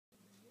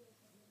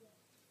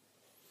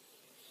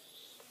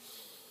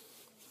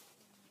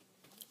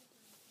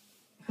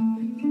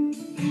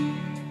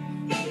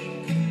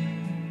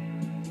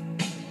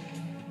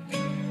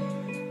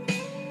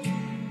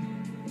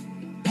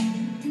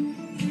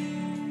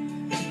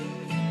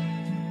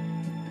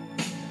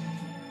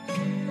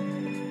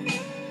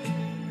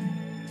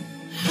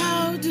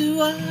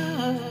do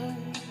I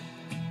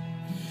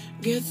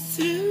get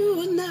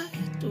through a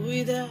night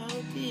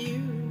without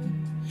you?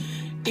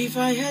 If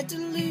I had to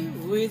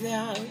live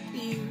without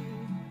you,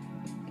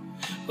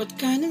 what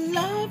kind of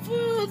love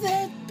would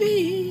that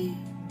be?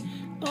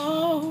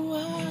 Oh,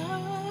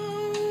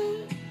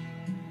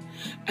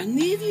 I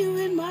need you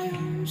in my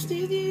arms,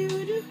 need you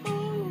to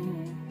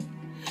hold.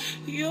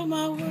 You're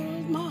my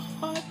world, my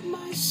heart,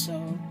 my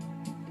soul.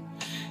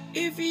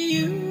 If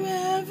you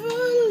ever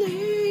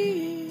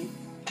leave,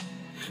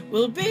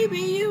 well, baby,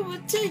 you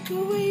would take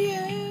away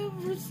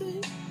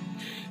everything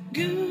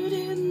good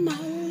in my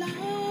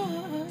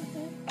life.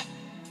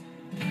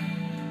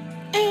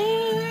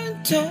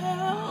 And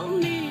tell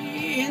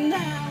me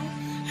now,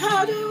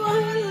 how do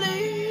I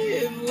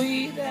live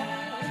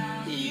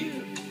without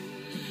you?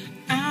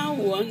 I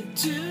want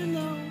to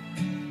know,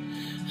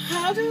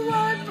 how do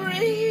I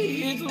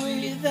breathe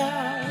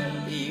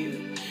without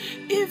you?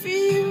 If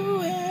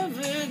you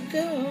ever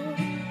go,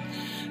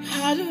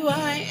 how do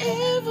I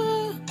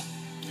ever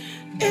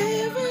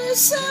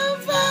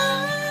survive?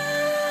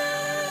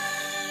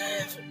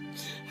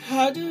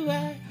 How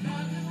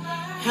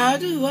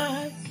do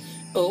I,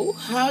 oh,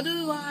 how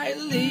do I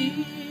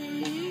live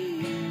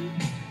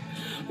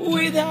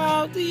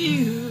without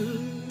you?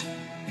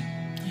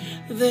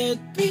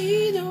 There'd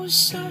be no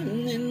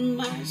sun in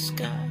my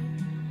sky,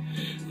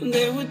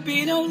 there would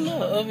be no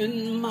love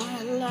in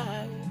my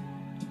life,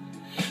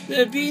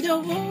 there'd be no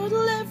world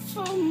left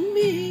for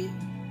me.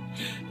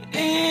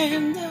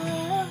 And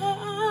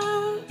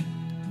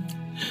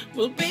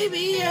well,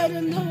 baby, I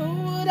don't know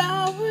what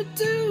I would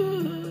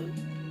do.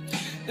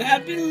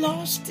 I'd be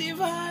lost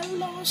if I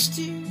lost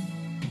you.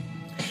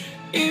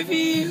 If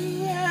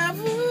you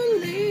ever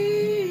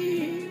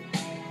leave,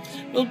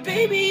 well,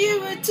 baby,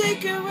 you would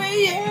take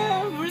away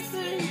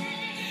everything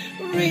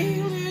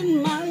real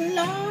in my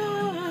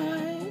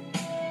life.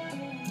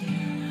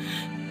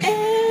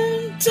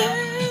 And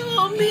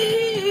tell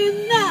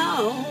me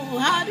now,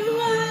 how do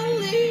I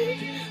live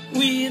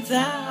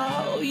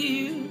without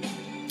you?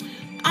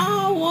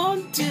 I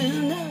want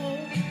to know,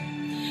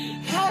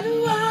 how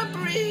do I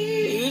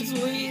breathe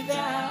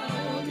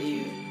without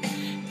you?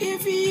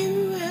 If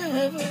you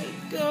ever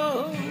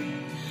go,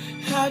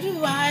 how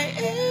do I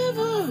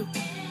ever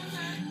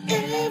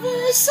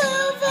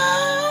survive?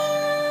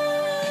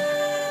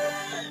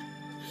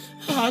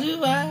 How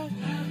do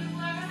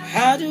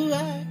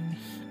I,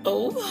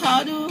 oh,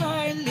 how do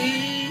I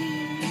live?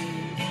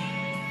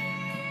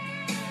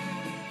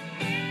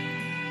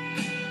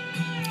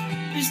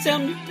 Please tell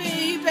me,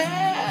 baby,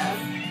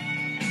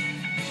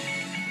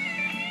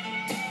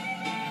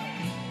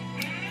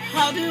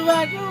 how do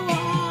I go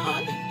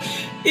on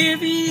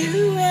if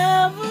you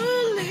ever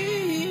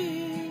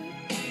leave?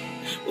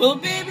 Well,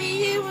 baby,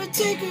 you would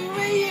take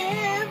away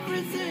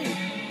everything.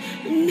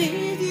 I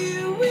need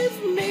you with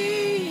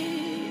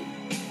me.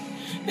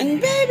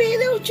 And baby,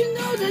 don't you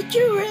know that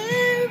you're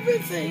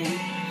everything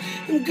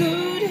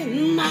good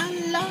in my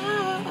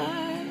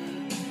life?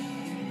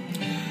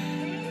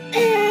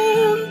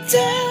 And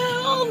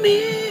tell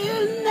me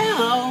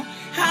now,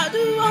 how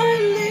do I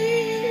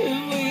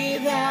live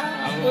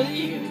without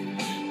you?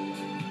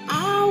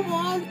 I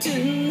want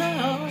to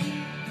know,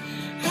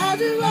 how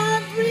do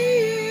I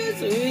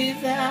breathe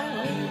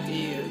without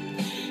you?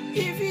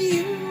 If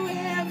you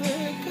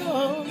ever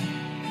go,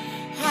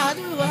 how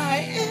do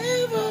I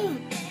ever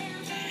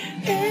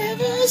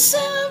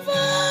survive?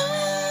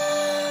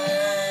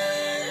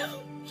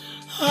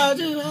 How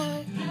do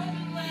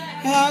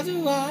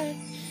I,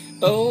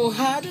 oh,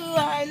 how do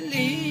I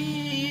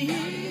live?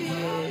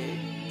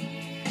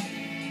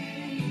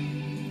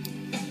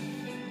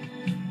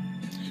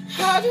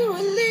 How do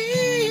I live?